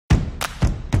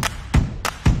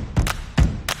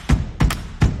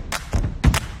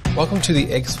Welcome to the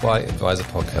XY Advisor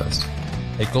Podcast,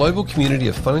 a global community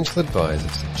of financial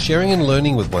advisors sharing and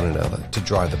learning with one another to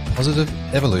drive the positive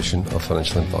evolution of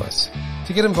financial advice.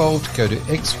 To get involved, go to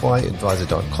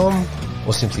xyadvisor.com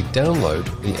or simply download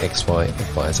the XY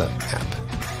Advisor app.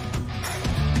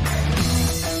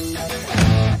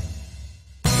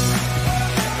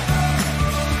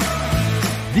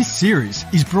 This series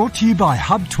is brought to you by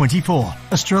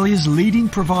Hub24, Australia's leading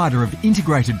provider of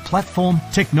integrated platform,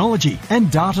 technology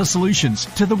and data solutions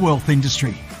to the wealth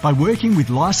industry. By working with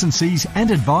licensees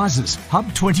and advisors,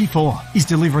 Hub24 is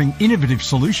delivering innovative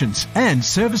solutions and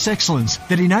service excellence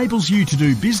that enables you to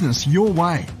do business your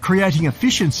way, creating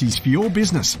efficiencies for your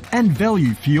business and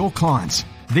value for your clients.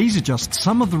 These are just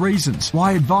some of the reasons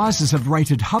why advisors have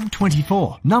rated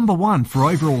Hub24 number 1 for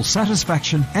overall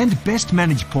satisfaction and best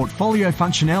managed portfolio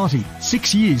functionality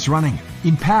 6 years running,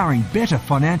 empowering better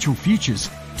financial futures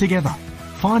together.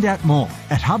 Find out more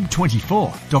at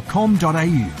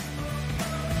hub24.com.au.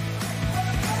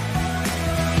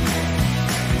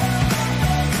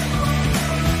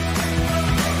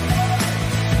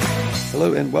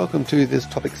 Hello and welcome to this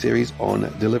topic series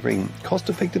on delivering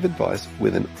cost-effective advice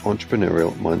with an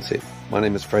entrepreneurial mindset. My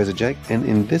name is Fraser Jack, and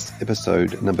in this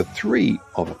episode number 3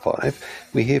 of 5,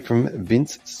 we hear from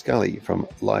Vince Scully from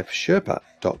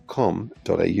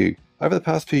LifeSherpa.com.au. Over the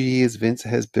past few years, Vince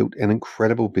has built an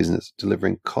incredible business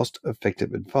delivering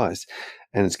cost-effective advice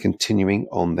and is continuing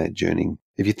on that journey.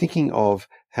 If you're thinking of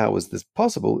how is this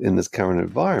possible in this current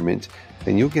environment,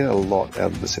 then you'll get a lot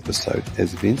out of this episode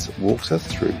as Vince walks us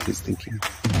through his thinking.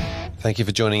 Thank you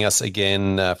for joining us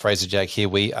again. Fraser Jack here.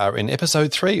 We are in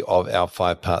episode 3 of our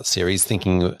 5-part series,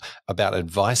 thinking about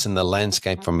advice in the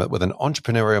landscape with an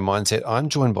entrepreneurial mindset. I'm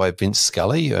joined by Vince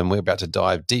Scully, and we're about to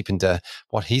dive deep into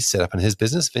what he's set up in his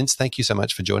business. Vince, thank you so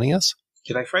much for joining us.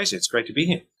 G'day, Fraser. It's great to be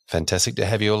here. Fantastic to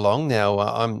have you along. Now,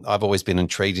 I've always been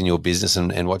intrigued in your business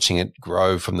and watching it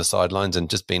grow from the sidelines, and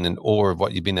just been in awe of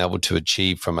what you've been able to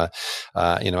achieve from both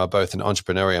an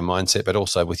entrepreneurial mindset, but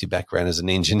also with your background as an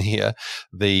engineer.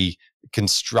 The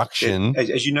construction,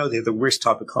 as you know, they're the worst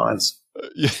type of clients.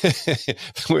 Yeah,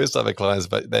 the worst type of clients,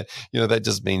 but that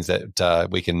just means that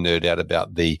we can nerd out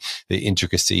about the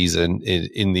intricacies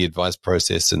in the advice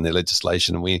process and the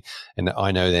legislation. And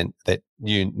I know then that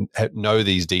you know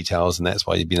these details, and that's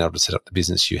why you've been able to set up the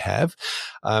business you have.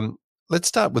 Let's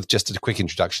start with just a quick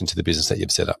introduction to the business that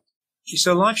you've set up.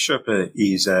 So LifeSherpa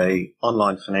is a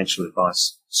online financial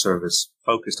advice service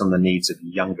focused on the needs of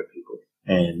younger people.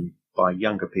 And by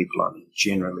younger people, I mean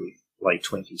generally late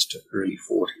 20s to early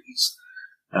 40s.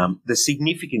 The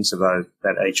significance of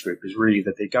that age group is really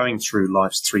that they're going through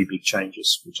life's 3 big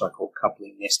changes, which I call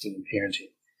coupling, nesting, and parenting.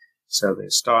 So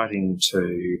they're starting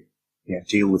to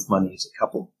deal with money as a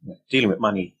couple. Dealing with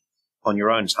money on your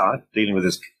own is hard. Dealing with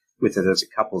it as a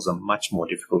couple is a much more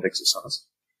difficult exercise.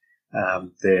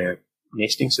 They're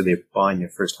nesting, so they're buying their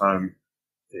first home.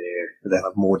 They'll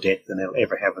have more debt than they'll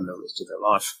ever have in the rest of their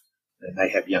life. They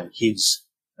have young kids.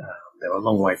 They're a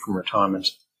long way from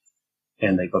retirement,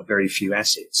 and they've got very few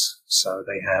assets. So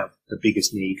they have the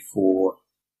biggest need for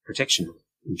protection,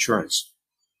 insurance.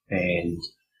 And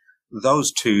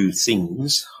those 2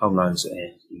 things, home loans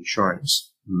and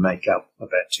insurance, make up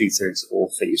about 2/3 of all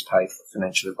fees paid for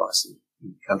financial advice in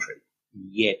the country.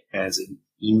 Yet, as an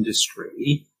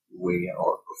industry,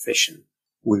 or a profession,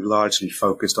 we've largely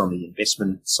focused on the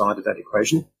investment side of that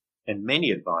equation, and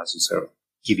many advisors are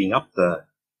giving up the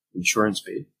insurance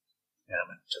bit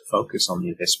to focus on the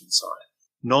investment side.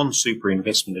 Non-super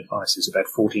investment advice is about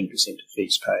 14% of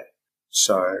fees paid.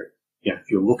 So, if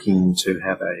you're looking to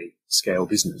have a scale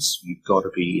business, you've got to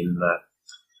be in the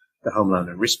home loan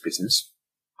and risk business.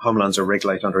 Home loans are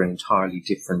regulated under an entirely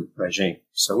different regime.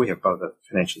 So we have both a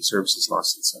financial services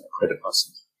license and a credit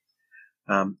license.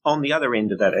 On the other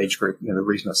end of that age group, the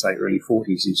reason I say early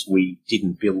 40s is we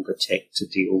didn't build the tech to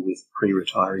deal with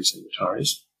pre-retirees and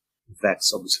retirees.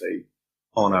 That's obviously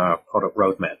on our product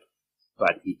roadmap,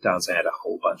 but it does add a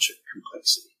whole bunch of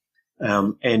complexity.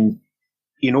 And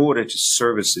in order to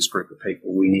service this group of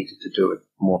people, we needed to do it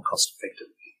more cost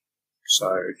effectively.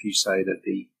 So if you say that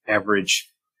the average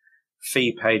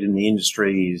fee paid in the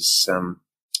industry is, I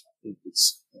think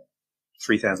it's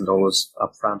 $3,000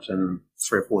 up front and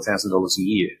 $3,000 or $4,000 a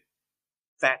year,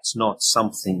 that's not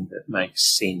something that makes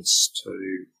sense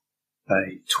to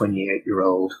a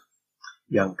 28-year-old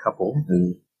young couple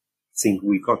who think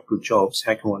we've got good jobs,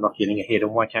 how come we're not getting ahead,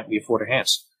 and why can't we afford a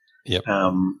house? Yep.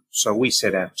 So we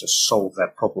set out to solve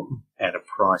that problem at a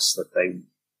price that they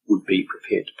would be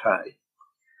prepared to pay.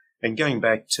 And going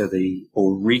back to the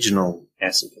original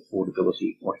asset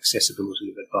affordability or accessibility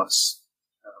of advice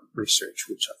research,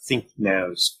 which I think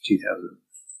now is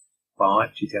 2005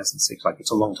 2005, 2006, like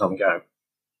it's a long time ago.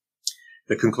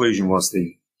 The conclusion was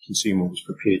the consumer was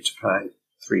prepared to pay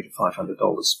 $300 to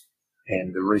 $500.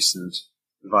 And the recent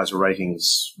advisor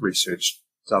ratings research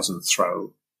doesn't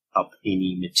throw up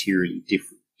any materially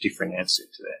different answer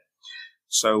to that.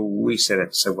 So we set out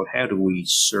to say, well, how do we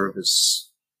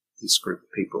service this group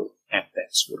of people at that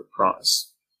sort of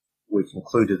price? We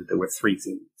concluded that there were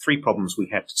three problems we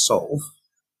had to solve,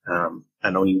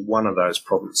 and only one of those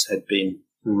problems had been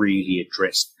really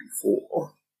addressed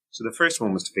before. So the first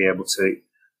one was to be able to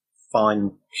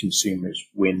find consumers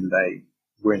when they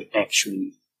weren't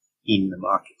actually in the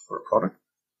market for a product.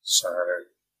 So,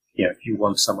 if you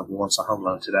want someone who wants a home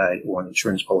loan today or an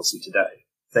insurance policy today,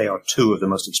 they are two of the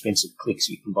most expensive clicks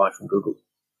you can buy from Google.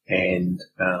 And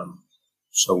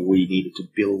so we needed to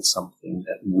build something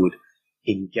that would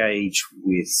engage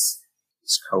with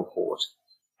this cohort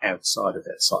outside of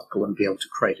that cycle and be able to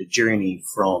create a journey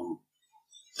from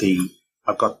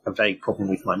I've got a vague problem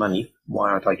with my money,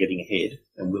 why aren't I getting ahead,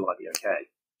 and will I be okay,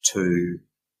 to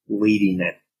leading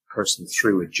that person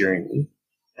through a journey.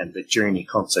 And the journey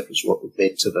concept is what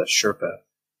led to the Sherpa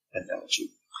analogy.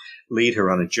 Lead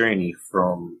her on a journey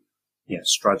from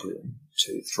struggling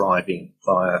to thriving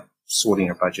via sorting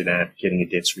her budget out, getting her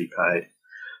debts repaid,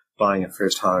 buying her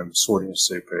first home, sorting her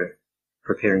super,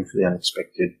 preparing for the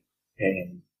unexpected,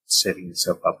 and setting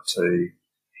herself up to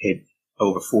head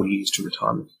over 40 years to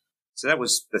retirement. So that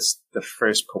was the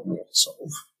first problem we had to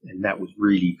solve, and that was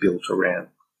really built around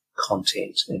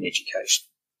content and education.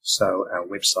 So our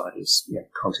website is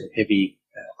content heavy.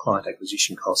 Client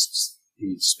acquisition costs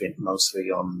is spent mostly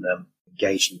on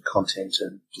engaging content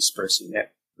and dispersing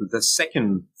that. The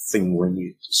second thing we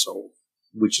needed to solve,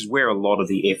 which is where a lot of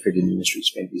the effort in the industry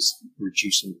spent, is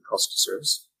reducing the cost of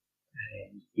service.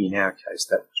 And in our case,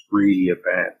 that was really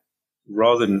about,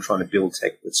 rather than trying to build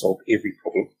tech that solved every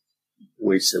problem,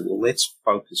 we said, well, let's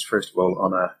focus first of all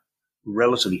on a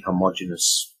relatively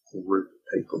homogenous group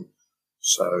of people.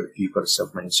 So if you've got a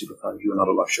self-managed super fund, you're not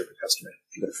a LifeSherpa customer.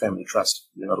 If you've got a family trust,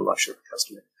 you're not a LifeSherpa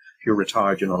customer. If you're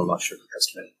retired, you're not a LifeSherpa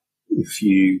customer. If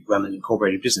you run an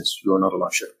incorporated business, you're not a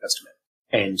LifeSherpa customer.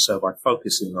 And so by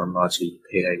focusing on largely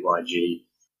PAYG,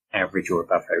 average or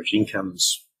above average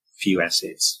incomes, few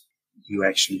assets, you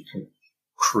actually can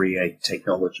create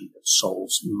technology that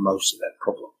solves most of that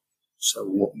problem. So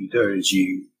what you do is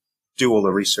you do all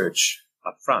the research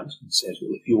up front and says,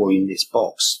 well, if you are in this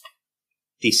box,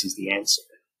 this is the answer.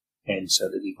 And so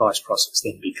the advice process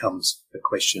then becomes a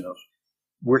question of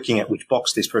working out which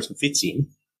box this person fits in.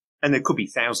 And there could be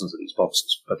thousands of these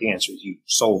boxes, but the answer is you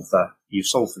solve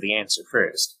for the answer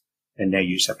first, and now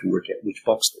you just have to work out which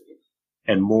box they're in.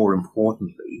 And more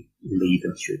importantly, lead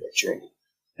them through that journey.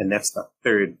 And that's the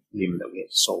third limb that we had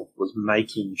to solve, was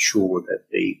making sure that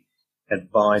the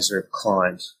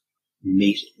advisor-client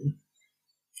meeting,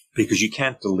 because you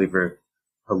can't deliver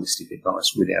holistic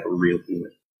advice without a real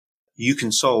human. You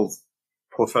can solve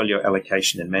portfolio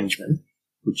allocation and management,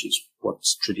 which is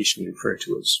what's traditionally referred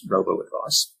to as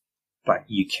robo-advice, but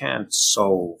you can't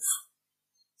solve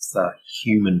the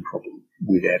human problem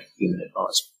without a human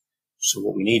advisor. So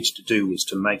what we needed to do was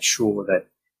to make sure that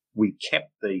we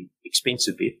kept the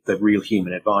expensive bit, the real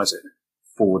human advisor,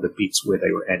 for the bits where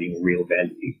they were adding real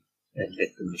value, and let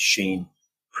the machine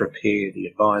prepare the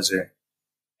advisor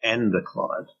and the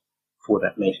client for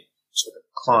that meeting. So the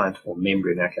client or member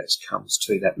in our case comes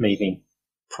to that meeting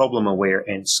problem aware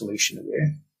and solution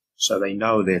aware. So they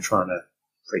know they're trying to,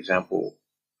 for example,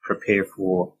 prepare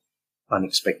for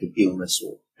unexpected illness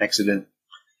or accident.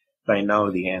 They know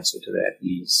the answer to that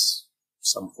is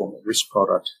some form of risk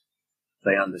product.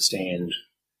 They understand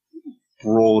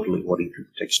broadly what income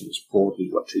protection is, broadly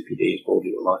what TPD is,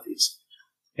 broadly what life is.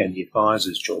 And the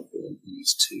advisor's job then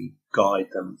is to guide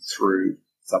them through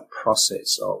the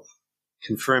process of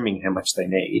confirming how much they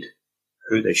need,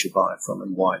 who they should buy it from,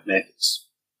 and why it matters,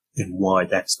 and why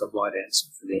that's the right answer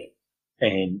for them.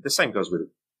 And the same goes with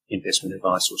investment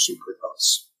advice or super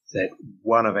advice, that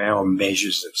one of our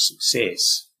measures of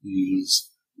success is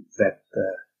that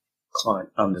the client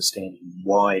understands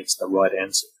why it's the right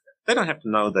answer. They don't have to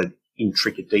know the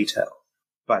intricate detail,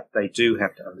 but they do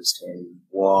have to understand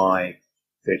why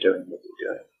they're doing what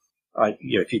they're doing.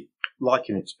 If you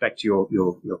liken it back to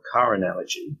your car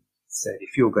analogy, that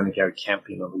if you're going to go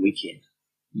camping on the weekend,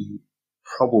 you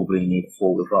probably need a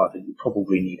four-wheel drive and you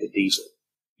probably need a diesel.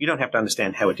 You don't have to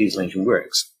understand how a diesel engine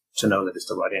works to know that it's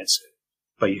the right answer,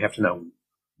 but you have to know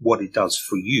what it does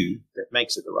for you that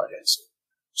makes it the right answer.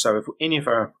 So if any of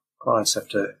our clients have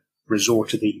to resort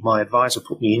to my advisor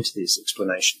put me into this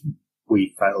explanation,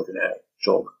 we failed in our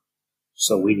job.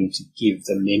 So we need to give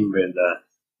the member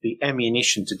the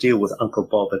ammunition to deal with Uncle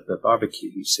Bob at the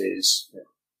barbecue who says,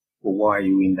 well, why are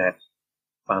you in that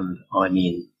fund? I'm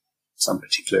in some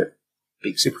particular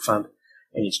big super fund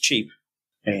and it's cheap.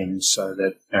 And so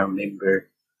that our member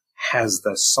has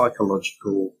the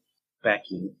psychological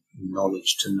backing and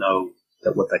knowledge to know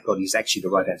that what they've got is actually the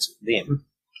right answer for them,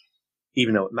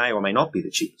 even though it may or may not be the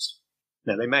cheapest.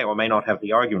 Now, they may or may not have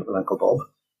the argument with Uncle Bob,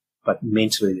 but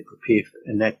mentally they're prepared for it.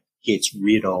 And that gets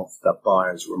rid of the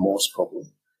buyer's remorse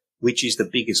problem, which is the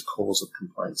biggest cause of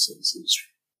complaints in this industry.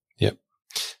 Yep.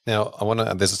 Now,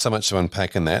 there's so much to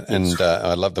unpack in that, and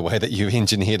I love the way that you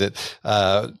engineered it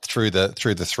through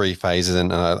the three phases,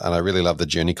 and I really love the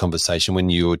journey conversation. When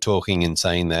you were talking and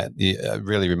saying that, it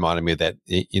really reminded me of that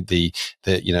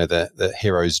the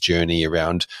hero's journey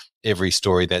around every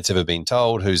story that's ever been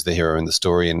told, who's the hero in the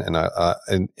story, and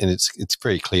it's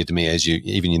very clear to me as you,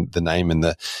 even in the name and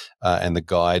the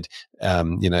guide,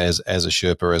 as a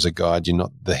Sherpa, as a guide, you're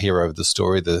not the hero of the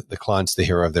story. The client's the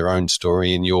hero of their own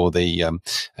story, and you're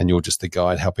just the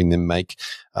guide, helping them make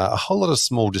a whole lot of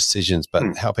small decisions,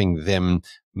 but helping them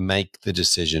make the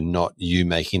decision, not you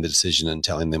making the decision and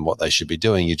telling them what they should be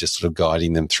doing. You're just sort of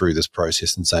guiding them through this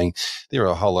process and saying, there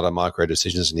are a whole lot of micro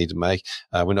decisions you need to make.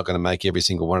 We're not going to make every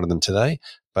single one of them today,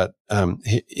 but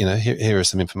here is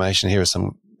some information. Here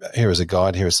is a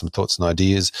guide. Here are some thoughts and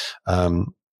ideas.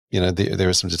 There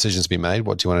are some decisions to be made.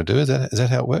 What do you want to do? Is that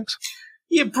how it works?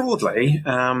 Yeah, broadly.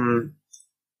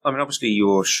 Obviously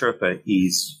your Sherpa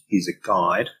is a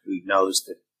guide who knows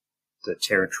the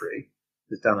territory,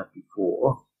 has done it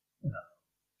before.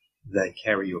 They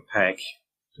carry your pack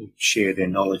to share their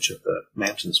knowledge of the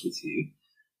mountains with you,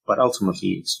 but ultimately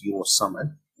it's your summit,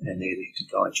 and they're there to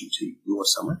guide you to your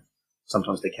summit.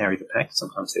 Sometimes they carry the pack,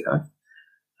 sometimes they don't,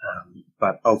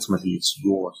 but ultimately it's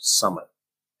your summit,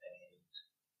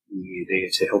 and we're there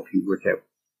to help you work out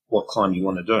what climb you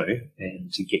want to do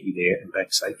and to get you there and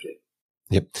back safely.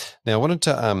 Yep. Now, I wanted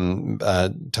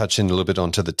to touch in a little bit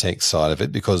onto the tech side of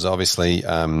it, because obviously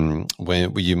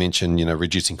when you mentioned,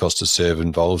 reducing cost to serve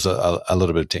involves a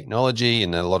little bit of technology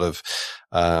and a lot of,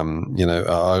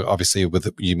 obviously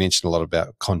you mentioned a lot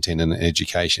about content and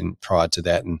education prior to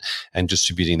that, and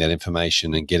distributing that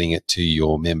information and getting it to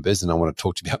your members. And I want to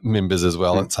talk to you about members as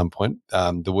well at some point,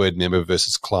 the word member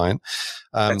versus client.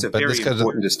 That's a very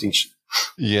important distinction.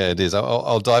 Yeah, it is.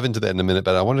 I'll dive into that in a minute,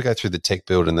 but I want to go through the tech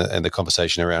build and the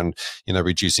conversation around,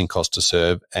 reducing cost to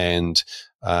serve. And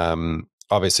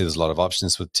obviously there's a lot of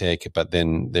options with tech, but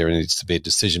then there needs to be a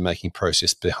decision-making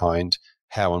process behind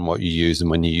how and what you use and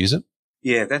when you use it.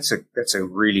 Yeah, that's a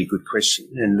really good question.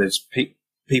 And there's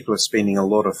people are spending a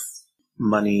lot of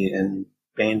money and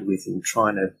bandwidth in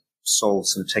trying to solve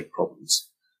some tech problems.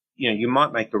 You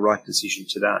might make the right decision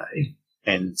today,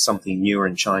 and something newer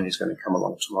in China is going to come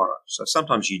along tomorrow. So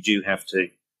sometimes you do have to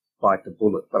bite the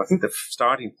bullet. But I think the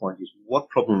starting point is, what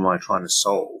problem am I trying to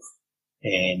solve,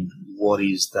 and what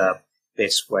is the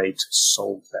best way to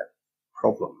solve that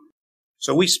problem?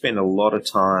 So we spend a lot of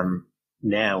time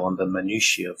now on the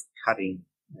minutiae of cutting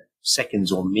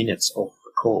seconds or minutes off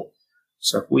the call.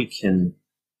 So if we can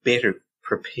better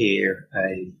prepare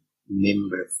a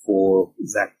member for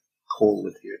that call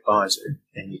with your advisor,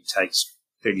 and it takes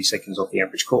 30 seconds off the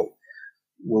average call,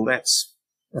 well, that's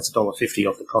 $1.50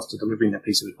 off the cost of delivering that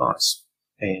piece of advice.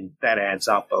 And that adds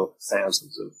up over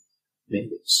thousands of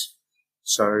members.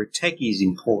 So tech is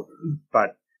important,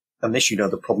 but unless you know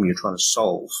the problem you're trying to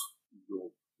solve, you're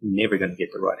never going to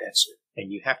get the right answer.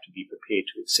 And you have to be prepared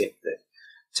to accept that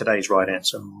today's right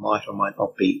answer might or might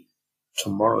not be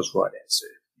tomorrow's right answer.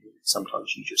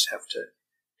 Sometimes you just have to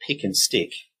pick and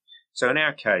stick. So in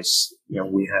our case,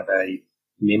 we have a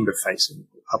member-facing,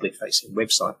 public-facing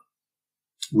website,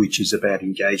 which is about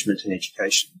engagement and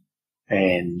education,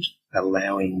 and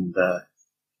allowing the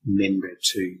member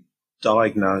to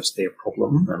diagnose their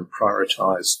problem and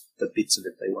prioritize the bits of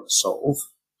it they want to solve,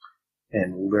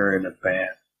 and learn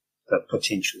about the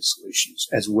potential solutions,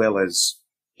 as well as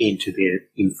enter their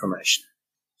information,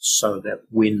 so that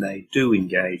when they do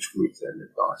engage with an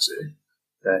advisor,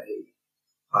 they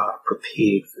are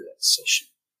prepared for that session.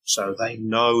 So they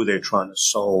know they're trying to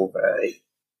solve a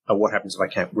what happens if I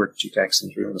can't work due to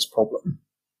accident or illness problem,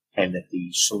 and that the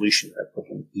solution to that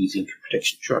problem is income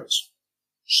protection insurance.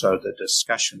 So the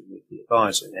discussion with the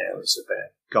advisor now is about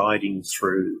guiding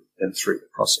through the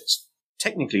process.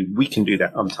 Technically, we can do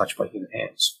that untouched by human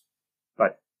hands,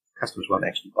 but customers won't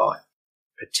actually buy,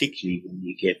 particularly when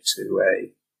you get to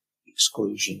a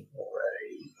exclusion or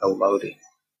a loading.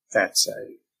 That's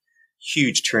a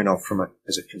huge turn-off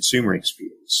as a consumer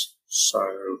experience.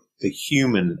 So the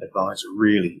human advisor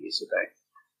really is about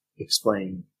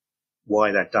explaining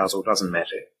why that does or doesn't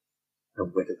matter,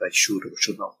 and whether they should or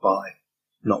should not buy,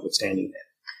 notwithstanding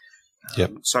that.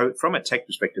 Yep. So from a tech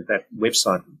perspective, that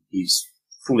website is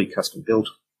fully custom built.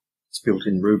 It's built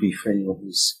in Ruby for anyone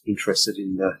who's interested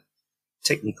in the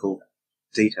technical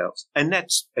details. And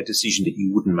that's a decision that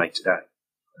you wouldn't make today.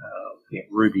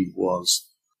 Ruby was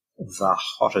the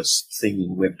hottest thing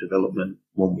in web development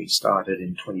when we started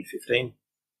in 2015,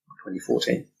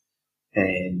 2014.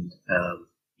 And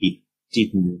it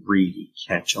didn't really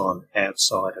catch on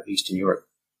outside of Eastern Europe.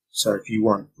 So if you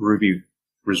want Ruby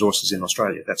resources in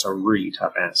Australia, that's a really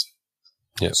tough ask.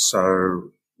 Yep.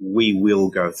 So we will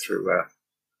go through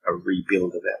a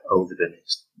rebuild of that over the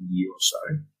next year or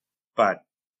so. But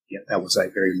that was a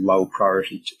very low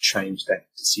priority to change that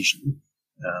decision.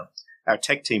 Our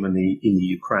tech team in the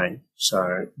Ukraine,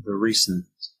 so the recent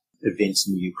events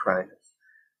in the Ukraine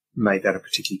made that a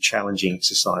particularly challenging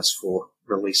exercise for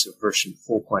release of version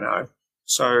 4.0.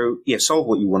 So, solve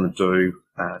what you want to do.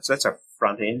 So that's a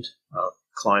front end,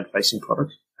 client-facing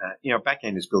product. Back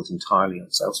end is built entirely on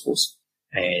Salesforce,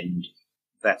 and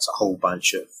that's a whole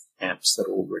bunch of apps that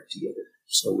all work together.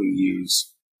 So we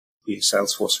use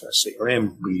Salesforce for our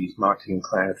CRM. We use Marketing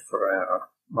Cloud for our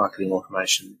marketing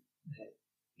automation,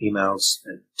 emails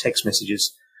and text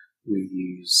messages. We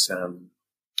use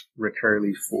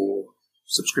Recurly for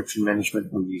subscription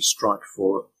management. We use Stripe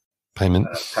for payment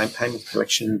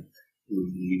collection.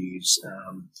 We use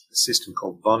a system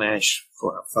called Vonash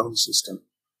for our phone system,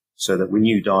 so that when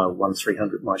you dial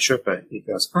 1300 LifeSherpa, it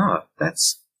goes,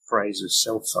 that's Fraser's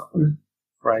cell phone.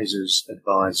 Fraser's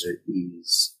advisor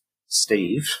is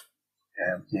Steve.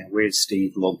 Now, where's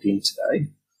Steve logged in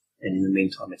today? And in the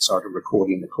meantime, it started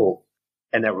recording the call.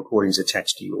 And that recording is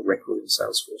attached to your record in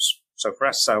Salesforce. So for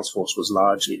us, Salesforce was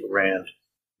largely around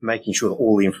making sure that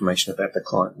all the information about the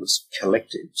client was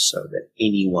collected so that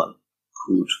anyone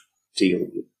could deal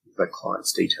with the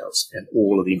client's details, and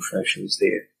all of the information was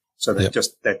there. So that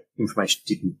that information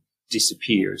didn't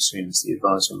disappear as soon as the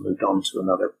advisor moved on to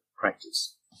another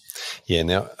practice. Yeah.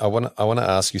 Now, I want to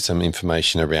ask you some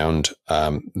information around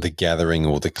the gathering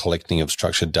or the collecting of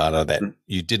structured data that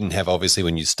you didn't have obviously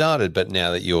when you started, but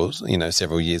now that you're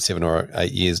several years, 7 or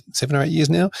 8 years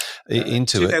now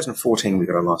into 2014 we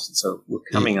got a license, so we're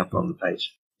coming up on the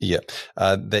page. Yeah,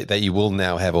 that you will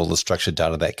now have all the structured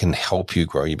data that can help you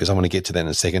grow your business. I want to get to that in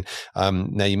a second.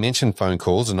 Now, you mentioned phone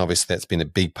calls, and obviously that's been a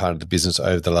big part of the business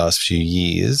over the last few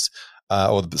years.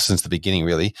 Or since the beginning,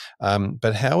 really.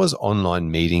 But how has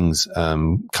online meetings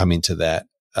come into that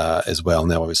as well?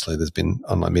 Now, obviously, there's been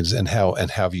online meetings, and how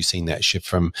have you seen that shift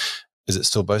from? Is it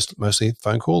still mostly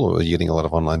phone call, or are you getting a lot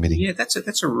of online meetings? Yeah,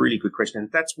 that's a really good question,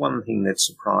 and that's one thing that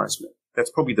surprised me.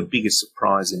 That's probably the biggest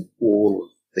surprise in all of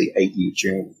the 8-year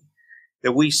journey.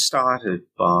 That we started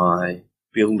by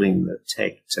building the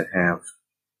tech to have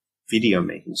video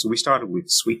meetings. So we started with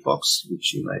Sweetbox,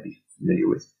 which you may be familiar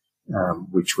with.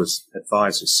 Which was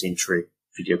advisor-centric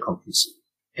video conferencing.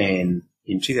 And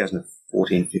in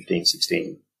 2014, 15,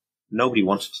 16, nobody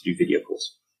wanted to do video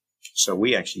calls. So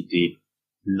we actually did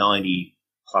 90+%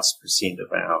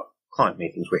 of our client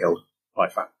meetings were held by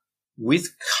phone.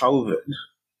 With COVID,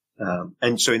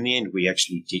 and so in the end, we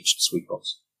actually ditched Sweetbox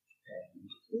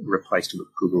and replaced it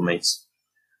with Google Meets.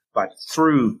 But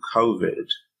through COVID,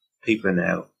 people are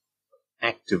now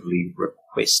actively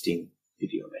requesting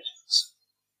video meetings.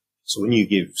 So when you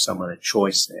give someone a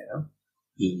choice now,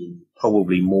 in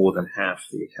probably more than half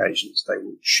the occasions, they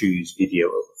will choose video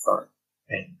over phone.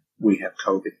 And we have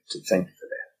COVID to thank for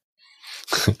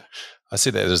that. I see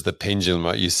that as the pendulum,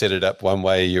 right? You set it up one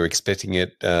way, you're expecting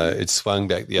it, it swung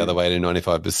back the other way to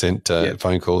 95%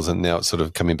 phone calls, and now it's sort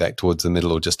of coming back towards the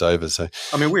middle or just over. So,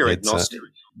 I mean, we're agnostic,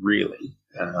 really.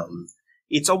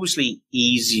 It's obviously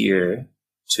easier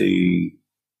to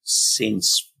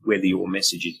sense whether your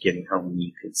message is getting home when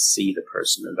you can see the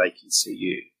person and they can see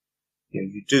you.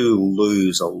 You do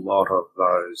lose a lot of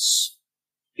those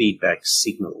feedback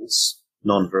signals,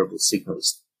 non-verbal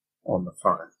signals on the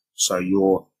phone. So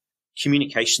your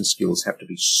communication skills have to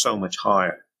be so much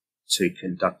higher to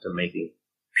conduct a meeting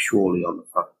purely on the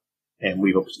phone. And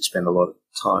we've obviously spent a lot of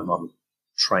time on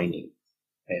training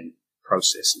and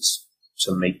processes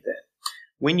to meet that.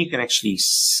 When you can actually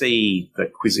see the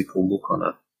quizzical look on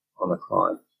a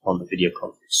client on the video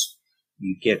conference,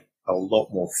 you get a lot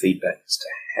more feedback as to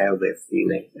how they're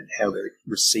feeling and how they're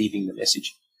receiving the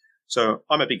message. So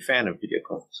I'm a big fan of video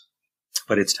conference,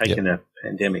 but it's taken a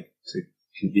pandemic to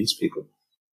convince people.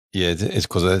 Yeah, it's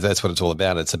because that's what it's all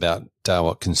about. It's about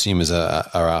what consumers are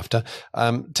after.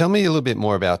 Tell me a little bit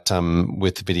more about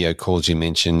with the video calls. You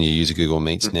mentioned you use Google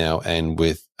Meets now, and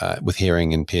with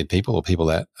hearing impaired people or people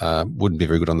that wouldn't be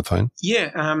very good on the phone.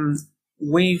 Yeah,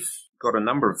 we've got a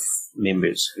number of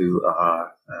members who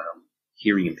are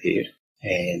hearing impaired,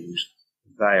 and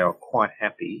they are quite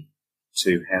happy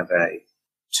to have a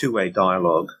two-way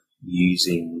dialogue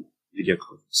using video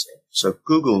conferencing. So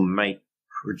Google Meet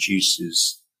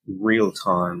produces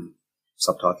real-time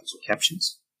subtitles or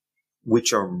captions,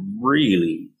 which are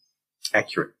really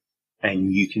accurate.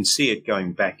 And you can see it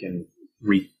going back and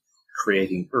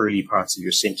recreating early parts of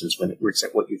your sentence when it works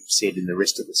out what you've said in the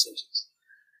rest of the sentence.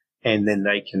 And then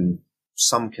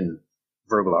some can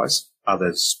verbalize,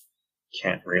 others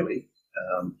can't really.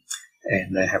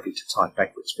 And they're happy to type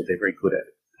backwards, but they're very good at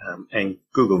it. And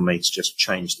Google Meets just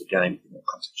changed the game in that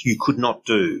context. You could not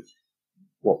do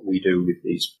what we do with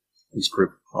these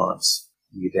group of clients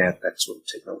without that sort of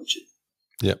technology.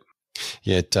 Yep.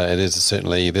 Yeah, it is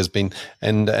certainly. There's been,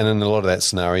 and in a lot of that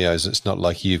scenarios, it's not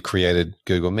like you've created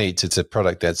Google Meets. It's a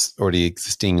product that's already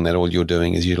existing that all you're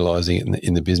doing is utilizing it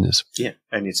in the business. Yeah,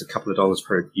 and it's a couple of dollars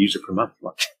per user per month.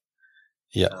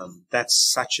 Yeah,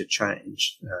 that's such a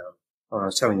change. I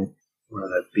was telling one of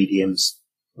the BDMs,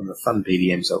 one of the fund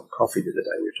BDMs over coffee the other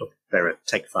day, they're a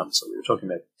tech fund, so we were talking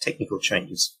about technical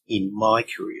changes in my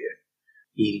career.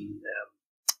 In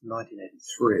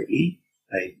 1983,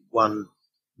 a 1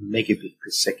 megabit per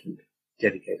second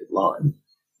dedicated line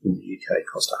in the UK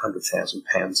cost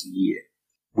 £100,000 a year.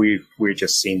 We're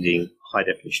just sending high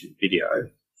definition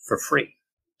video for free.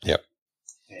 Yep.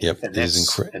 And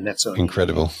that's only,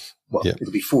 incredible.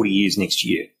 It'll be 40 years next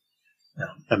year.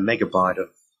 A megabyte of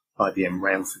IBM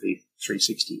RAM for the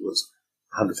 360 was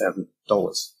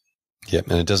 $100,000. Yep,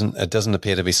 and it doesn't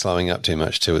appear to be slowing up too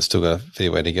much too. It's still got a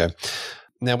fair way to go.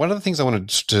 Now, one of the things I wanted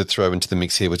to throw into the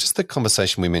mix here was just the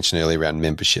conversation we mentioned earlier around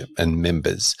membership and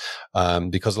members,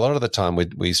 because a lot of the time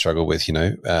we struggle with,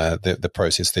 the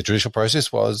process. The traditional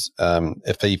process was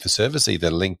a fee for service,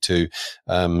 either linked to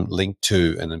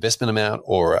an investment amount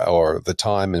or the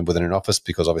time and within an office,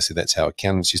 because obviously that's how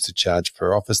accountants used to charge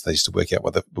per office. They used to work out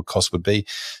what the cost would be.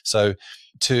 So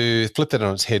to flip that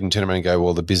on its head and turn around and go,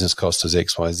 well, the business cost is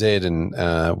X, Y, Z,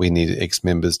 and we need X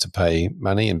members to pay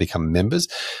money and become members.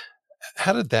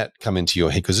 How did that come into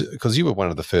your head? Because you were one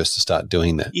of the first to start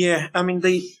doing that. Yeah, I mean,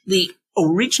 the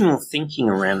original thinking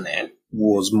around that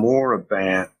was more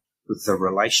about the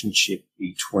relationship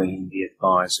between the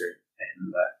advisor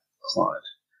and the client.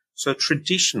 So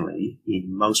traditionally,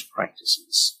 in most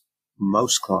practices,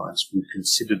 most clients would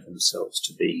consider themselves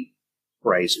to be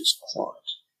Fraser's client.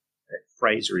 That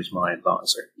Fraser is my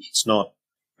advisor. It's not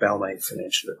Balmain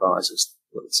Financial Advisors,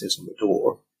 what it says on the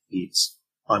door. It's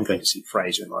I'm going to see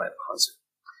Fraser, my advisor.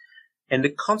 And the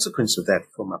consequence of that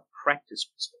from a practice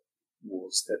perspective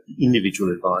was that the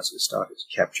individual advisors started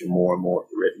to capture more and more of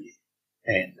the revenue,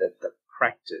 and that the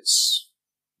practice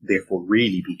therefore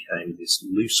really became this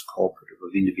loose cooperative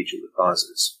of individual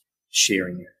advisors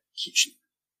sharing a kitchen.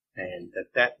 And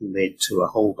that led to a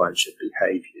whole bunch of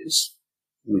behaviours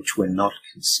which were not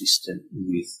consistent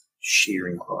with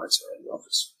sharing clients around the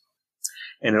office.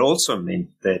 And it also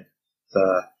meant that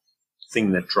the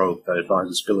thing that drove the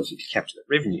advisor's ability to capture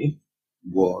that revenue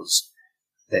was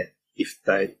that if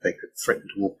they could threaten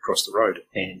to walk across the road,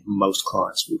 and most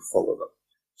clients would follow them.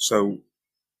 So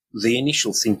the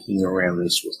initial thinking around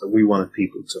this was that we wanted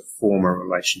people to form a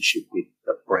relationship with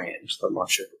the brand, the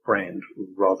LifeSherpa brand,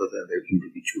 rather than their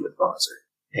individual advisor.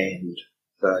 And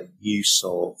the use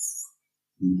of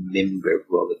member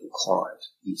rather than client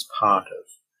is part of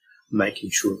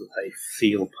making sure that they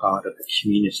feel part of a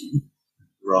community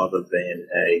rather than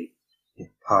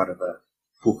part of a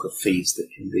book of fees that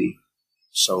can be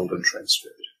sold and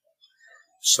transferred.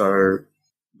 So,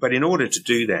 but in order to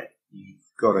do that, you've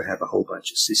got to have a whole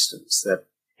bunch of systems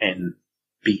and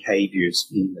behaviours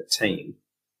in the team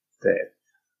that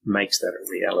makes that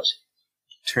a reality.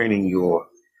 Turning your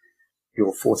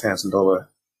 $4,000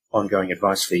 ongoing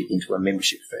advice fee into a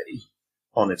membership fee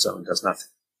on its own does nothing.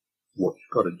 What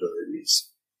you've got to do is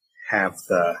have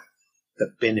the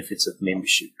benefits of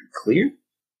membership be clear,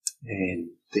 and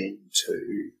then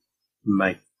to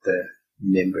make the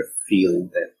member feel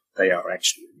that they are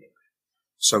actually a member.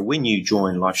 So when you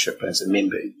join LifeSherpa as a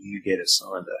member, you get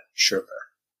assigned a Sherpa,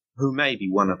 who may be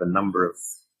one of a number of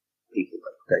people.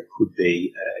 They could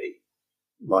be a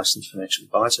licensed financial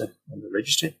advisor on the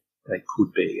register. They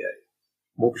could be a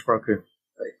mortgage broker.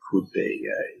 They could be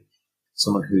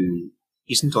someone who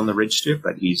isn't on the register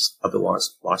but is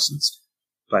otherwise licensed.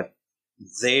 But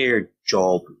their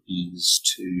job is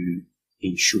to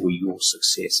ensure your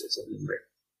success as a member.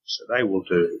 So they will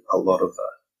do a lot of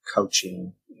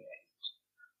coaching and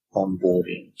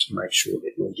onboarding to make sure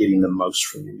that you're getting the most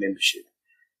from your membership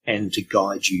and to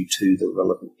guide you to the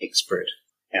relevant expert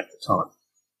at the time.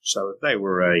 So if they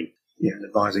were a an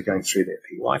advisor going through their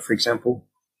PY, for example,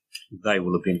 they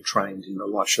will have been trained in the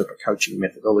LifeSherpa coaching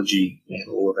methodology and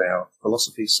all of our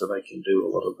philosophies, so they can do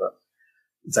a lot of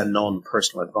the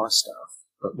non-personal advice stuff.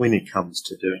 But when it comes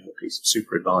to doing a piece of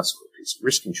super advice or a piece of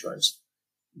risk insurance,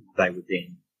 they would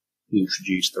then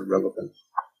introduce the relevant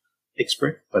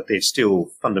expert, but they're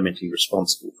still fundamentally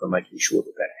responsible for making sure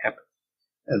that happens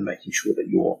and making sure that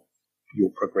you're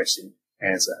progressing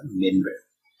as a member.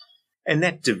 And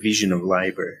that division of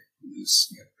labour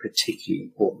is particularly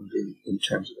important in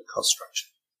terms of the cost structure.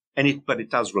 But it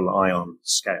does rely on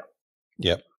scale.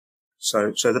 Yep.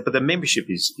 But the membership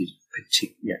is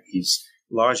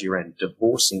largely around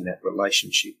divorcing that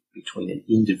relationship between an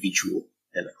individual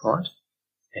and a client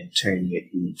and turning it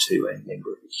into a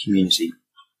member of the community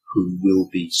who will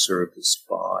be serviced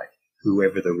by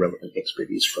whoever the relevant expert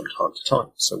is from time to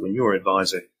time. So when your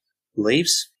advisor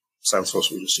leaves,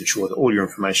 Salesforce will just ensure that all your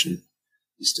information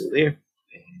is still there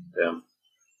and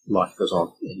life goes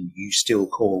on. And you still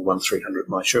call 1300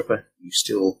 MySherpa, you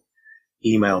still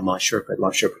email MySherpa at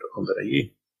lifesherpa.com.au,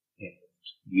 and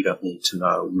you don't need to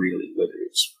know really whether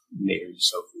it's Mary,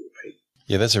 Sophie, or Pete.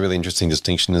 Yeah, that's a really interesting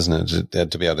distinction, isn't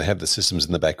it? To be able to have the systems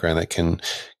in the background that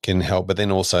can help, but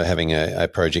then also having a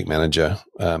project manager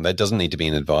that doesn't need to be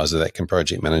an advisor that can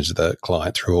project manage the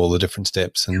client through all the different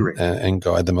steps and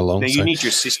guide them along. Now, you need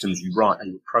your systems right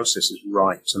and your processes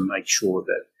right to make sure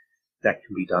that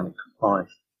can be done in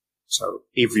compliance. So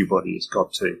everybody has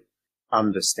got to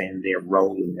understand their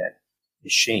role in that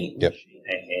machine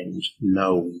and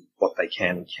know what they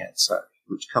can and can't say,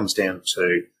 which comes down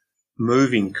to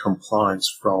moving compliance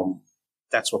from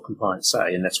that's what compliance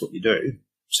say and that's what you do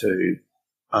to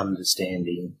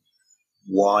understanding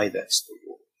why that's the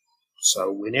law.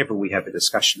 So whenever we have a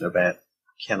discussion about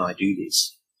can I do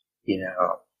this in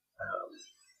our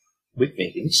WIC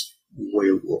meetings,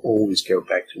 we will always go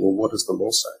back to, well, what does the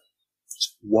law say?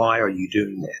 Why are you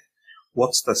doing that?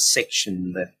 What's the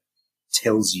section that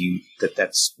tells you that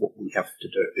that's what we have to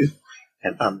do,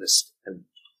 and understand and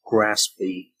grasp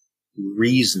the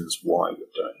reasons why we're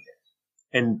doing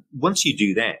it. And once you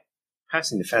do that,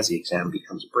 passing the FASI exam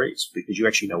becomes a breeze because you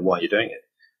actually know why you're doing it.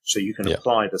 So you can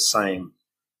apply the same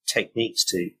techniques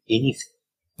to anything.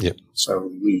 Yep.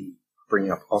 So we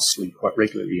bring up OSLI quite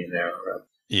regularly in our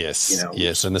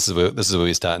yes, and this is where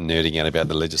we start nerding out about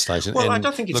the legislation. Well, I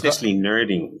don't think it's necessarily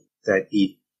nerding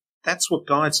that's what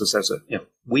guides us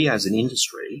we as an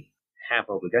industry have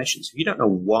obligations. If you don't know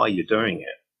why you're doing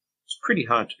it, it's pretty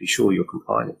hard to be sure you're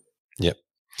complying. Yep.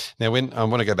 Now, when I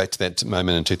want to go back to that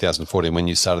moment in 2014 when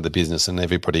you started the business and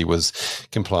everybody was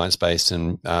compliance based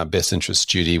and best interest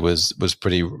duty was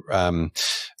pretty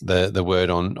the word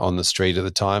on the street at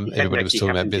the time. Everybody was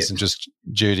talking about best interest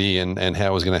duty and how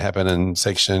it was going to happen in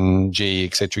Section G,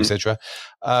 et cetera, et cetera.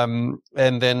 And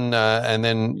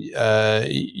then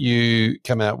you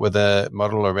come out with a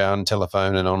model around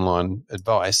telephone and online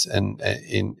advice and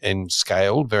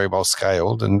scaled, very well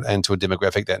scaled, and to a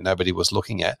demographic that nobody was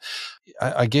looking at.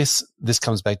 I guess this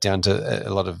comes back down to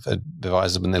a lot of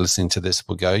advisors when they're listening to this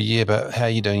will go, yeah, but how are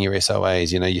you doing your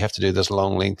SOAs? You have to do this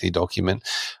long, lengthy document.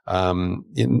 How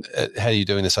are you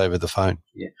doing this over the phone?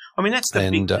 Yeah, I mean that's the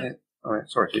big. All right,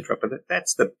 sorry to interrupt, but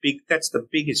that's the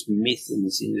biggest myth in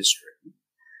this industry,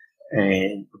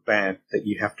 and about that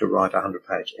you have to write a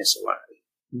 100-page SOA.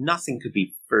 Nothing could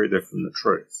be further from the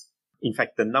truth. In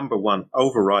fact, the number one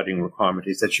overriding requirement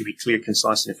is that it should be clear,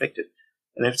 concise, and effective.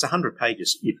 And if it's 100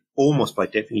 pages, it almost by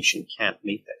definition can't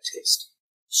meet that test.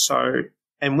 So,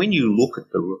 and when you look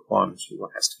at the requirements for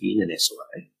what has to be in an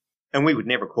SOA, and we would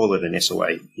never call it an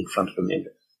SOA in front of a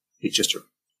member. It's just a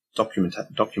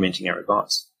documenting our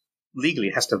advice. Legally,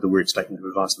 it has to have the word statement of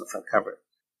advice on the front cover.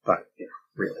 But,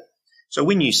 really. So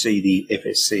when you see the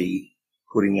FSC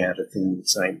putting out a thing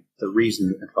saying the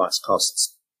reason advice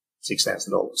costs $6,000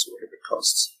 or whatever it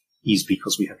costs is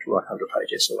because we have to write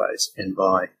 100-page SOAs, and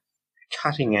by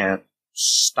cutting out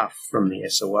stuff from the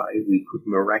SOA, we could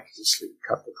miraculously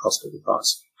cut the cost of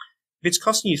advice. If it's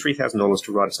costing you $3,000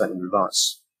 to write a statement of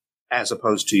advice, as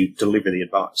opposed to deliver the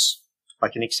advice, I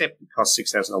can accept it costs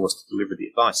 $6,000 to deliver the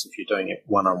advice if you're doing it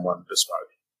one-on-one bespoke.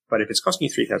 But if it's costing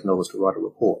you $3,000 to write a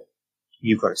report,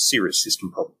 you've got a serious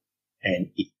system problem,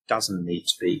 and it doesn't need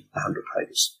to be 100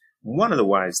 pages. One of the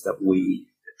ways that we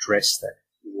addressed that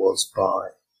was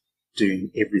by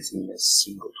doing everything as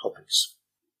single topics.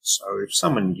 So if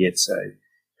someone gets a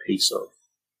piece of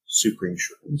super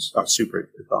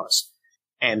advice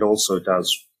and also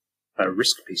does a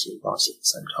risk piece of advice at the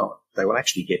same time, they will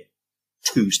actually get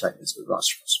 2 statements of advice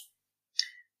from us.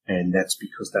 And that's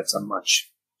because that's a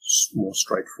much more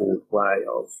straightforward way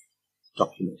of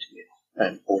documenting it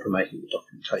and automating the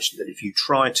documentation. That if you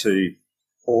try to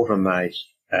automate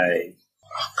a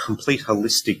complete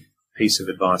holistic piece of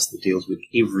advice that deals with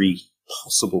every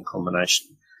possible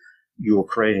combination, you're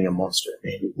creating a monster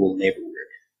and it will never work.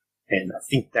 And I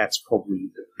think that's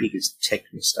probably the biggest tech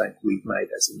mistake we've made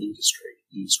as an industry,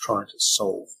 is trying to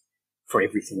solve for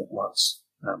everything at once.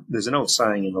 There's an old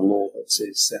saying in the law that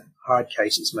says hard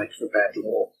cases make for bad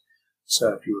law.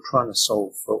 So if you were trying to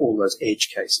solve for all those edge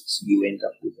cases, you end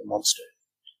up with a monster.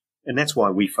 And that's why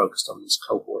we focused on this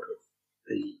cohort of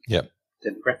the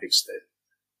demographics, that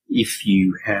if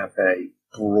you have a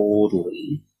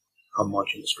broadly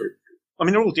homogenous group, I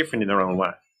mean, they're all different in their own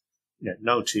way. You know,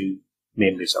 no two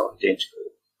members are identical,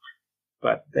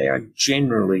 but they are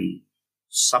generally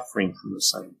suffering from the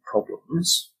same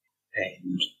problems,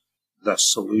 and the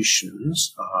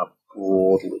solutions are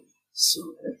broadly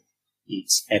similar.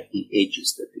 It's at the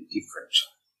edges that they're different.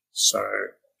 So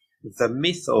the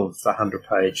myth of the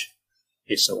 100-page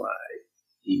SOA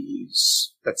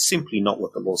that's simply not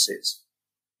what the law says.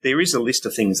 There is a list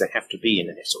of things that have to be in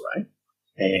an SOA,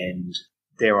 and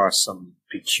there are some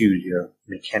peculiar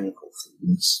mechanical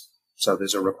things. So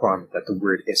there's a requirement that the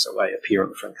word SOA appear on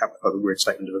the front cover, or the word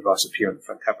statement of advice appear on the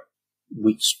front cover,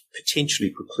 which potentially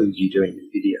precludes you doing a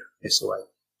video SOA,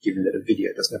 given that a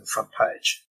video doesn't have a front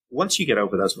page. Once you get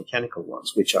over those mechanical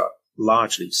ones, which are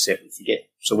largely set and forget,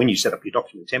 so when you set up your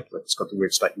document template, it's got the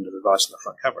word statement of advice on the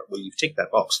front cover. Well, you've ticked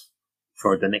that box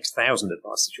for the next 1,000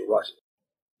 advice that you're writing.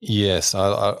 Yes,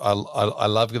 I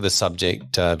love the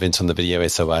subject, Vince, on the video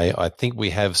SOA. I think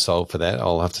we have solved for that.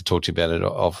 I'll have to talk to you about it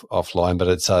offline, but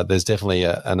it's there's definitely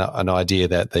an idea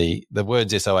that the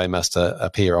words SOA must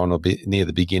appear on or be near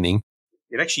the beginning.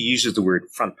 It actually uses the word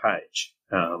front page,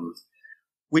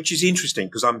 which is interesting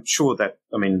because I'm sure that,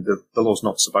 I mean, the law's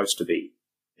not supposed to be,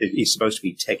 it is supposed to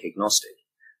be tech agnostic,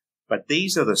 but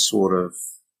these are the sort of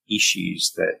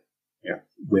issues that, you know,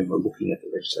 when we're looking at the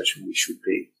legislation, we should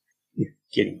be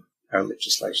getting our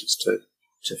legislations to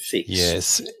fix.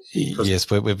 Yes,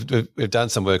 we've done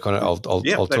some work on it. I'll talk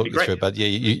you through it. But yeah,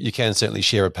 you can certainly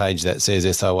share a page that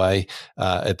says SOA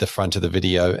at the front of the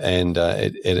video, and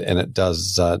it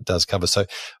does cover. So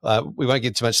we won't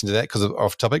get too much into that because of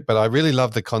off topic. But I really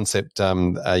love the concept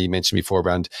you mentioned before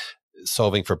around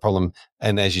solving for a problem,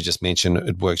 and as you just mentioned,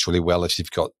 it works really well if you've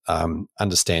got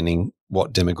understanding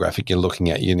what demographic you're looking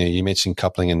at. You know, you mentioned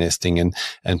coupling and nesting and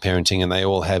parenting, and they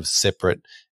all have separate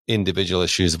individual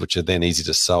issues which are then easy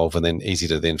to solve and then easy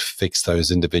to then fix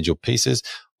those individual pieces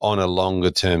on a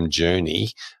longer term journey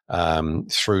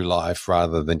through life,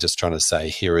 rather than just trying to say,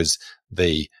 here is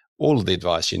all of the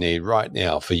advice you need right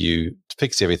now for you to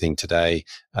fix everything today.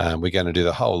 We're going to do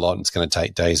the whole lot, and it's going to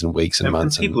take days and weeks and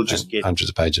months and hundreds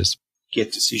of pages.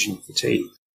 Get decision fatigue.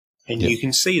 And you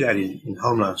can see that in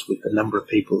home loans with the number of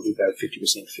people who go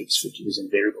 50% fixed, 50%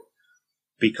 variable,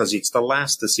 because it's the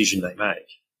last decision they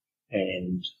make.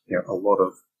 And you know, a lot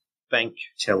of bank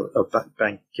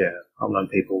home loan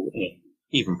people and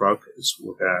even brokers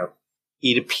will go,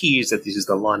 it appears that this is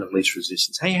the line of least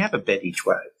resistance. Hey, you have a bet each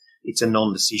way. It's a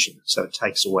non-decision, so it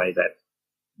takes away that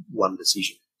one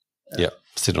decision.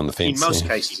 Sit on the fence. In most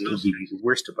cases, it will give you the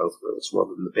worst of both worlds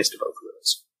rather than the best of both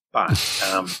worlds. But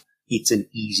it's an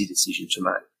easy decision to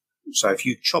make. So if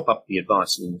you chop up the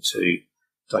advice into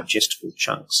digestible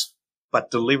chunks,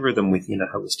 but deliver them within a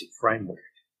holistic framework,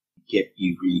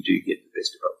 you really do get the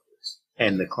best of both worlds.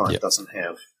 And the client doesn't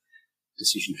have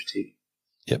decision fatigue.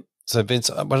 Yep. So Vince,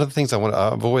 one of the things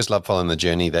I've always loved following the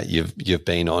journey that you've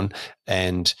been on,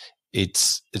 and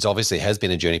it's obviously has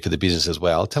been a journey for the business as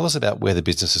well. Tell us about where the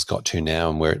business has got to now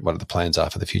and what the plans are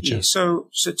for the future. Yeah, so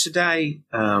today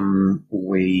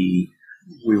we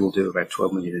will do about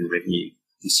 12 million in revenue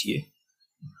this year,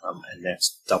 and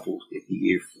that's doubled every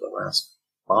year for the last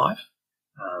 5.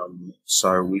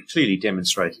 So we've clearly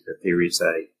demonstrated that there is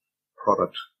a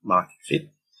product market fit,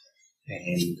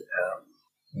 and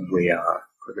we are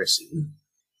progressing,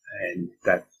 and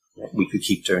that we could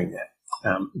keep doing that.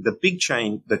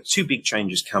 The two big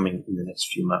changes coming in the next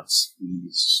few months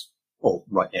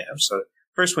right now. So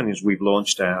first one is we've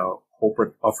launched our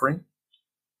corporate offering.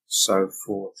 So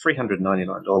for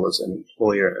 $399, an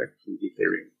employer can give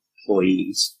their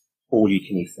employees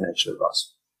all-you-can-eat financial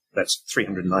advice. That's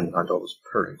 $399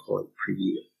 per employee per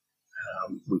year,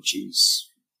 which is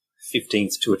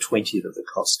 15th to a 20th of the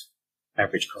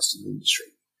average cost in the industry.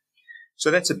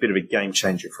 So that's a bit of a game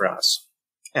changer for us,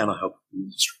 and I hope the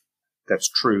industry. That's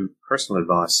true personal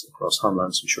advice across home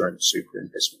loans, insurance, super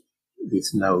investment, with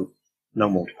no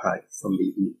more to pay from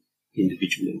the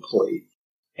individual employee.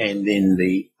 And then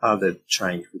the other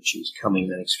change, which is coming in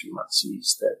the next few months,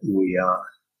 is that we are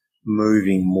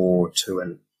moving more to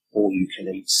an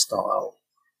all-you-can-eat style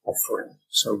offering.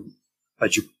 So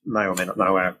as you may or may not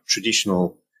know, our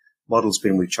traditional model's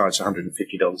been we charge $150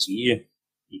 a year.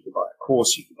 You could buy a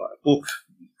course, you could buy a book,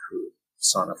 you could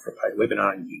sign up for a paid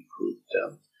webinar, you could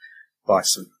buy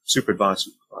some super advice,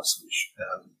 you could buy some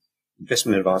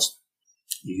investment advice,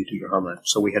 you could do your homework.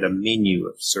 So we had a menu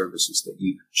of services that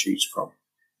you could choose from.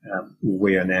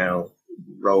 We are now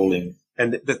rolling,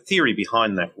 and the theory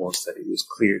behind that was that it was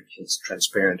clear, it's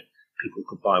transparent, people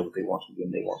could buy what they wanted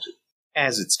when they wanted.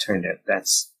 As it's turned out, that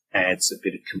adds a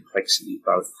bit of complexity,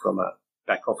 both from a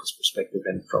back office perspective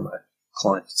and from a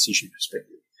client decision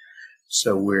perspective.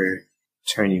 So we're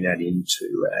turning that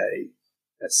into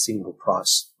a single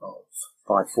price of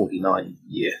 $549 a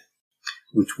year,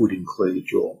 which would include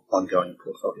your ongoing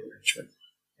portfolio management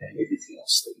and everything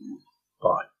else that you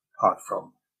buy, apart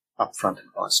from upfront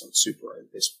advice on super or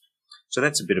investment. So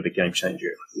that's a bit of a game changer,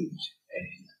 I think.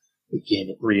 And again,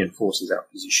 it reinforces our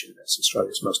position as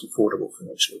Australia's most affordable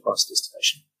financial advice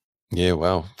destination. Yeah,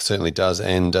 well, certainly does.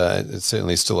 And it's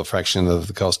certainly still a fraction of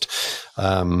the cost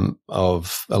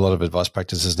of a lot of advice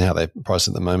practices and how they price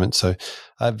at the moment. So,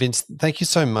 Vince, thank you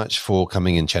so much for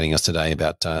coming and chatting us today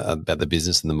about the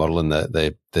business and the model and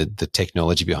the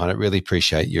technology behind it. Really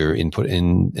appreciate your input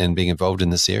and being involved in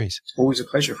the series. Always a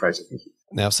pleasure, Fraser. Thank you.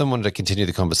 Now, if someone wanted to continue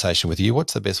the conversation with you,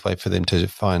 what's the best way for them to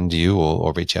find you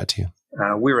or reach out to you?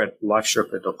 We're at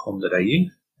lifesherpa.com.au,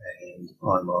 and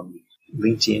I'm on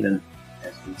LinkedIn and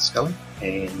as Vince Scully,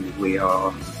 and we are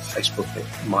on Facebook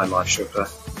at My Life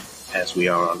Sherpa, as we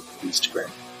are on Instagram.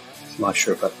 It's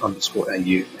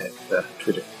LifeSherpa_AU at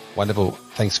Twitter. Wonderful.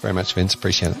 Thanks very much, Vince.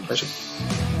 Appreciate it. Pleasure.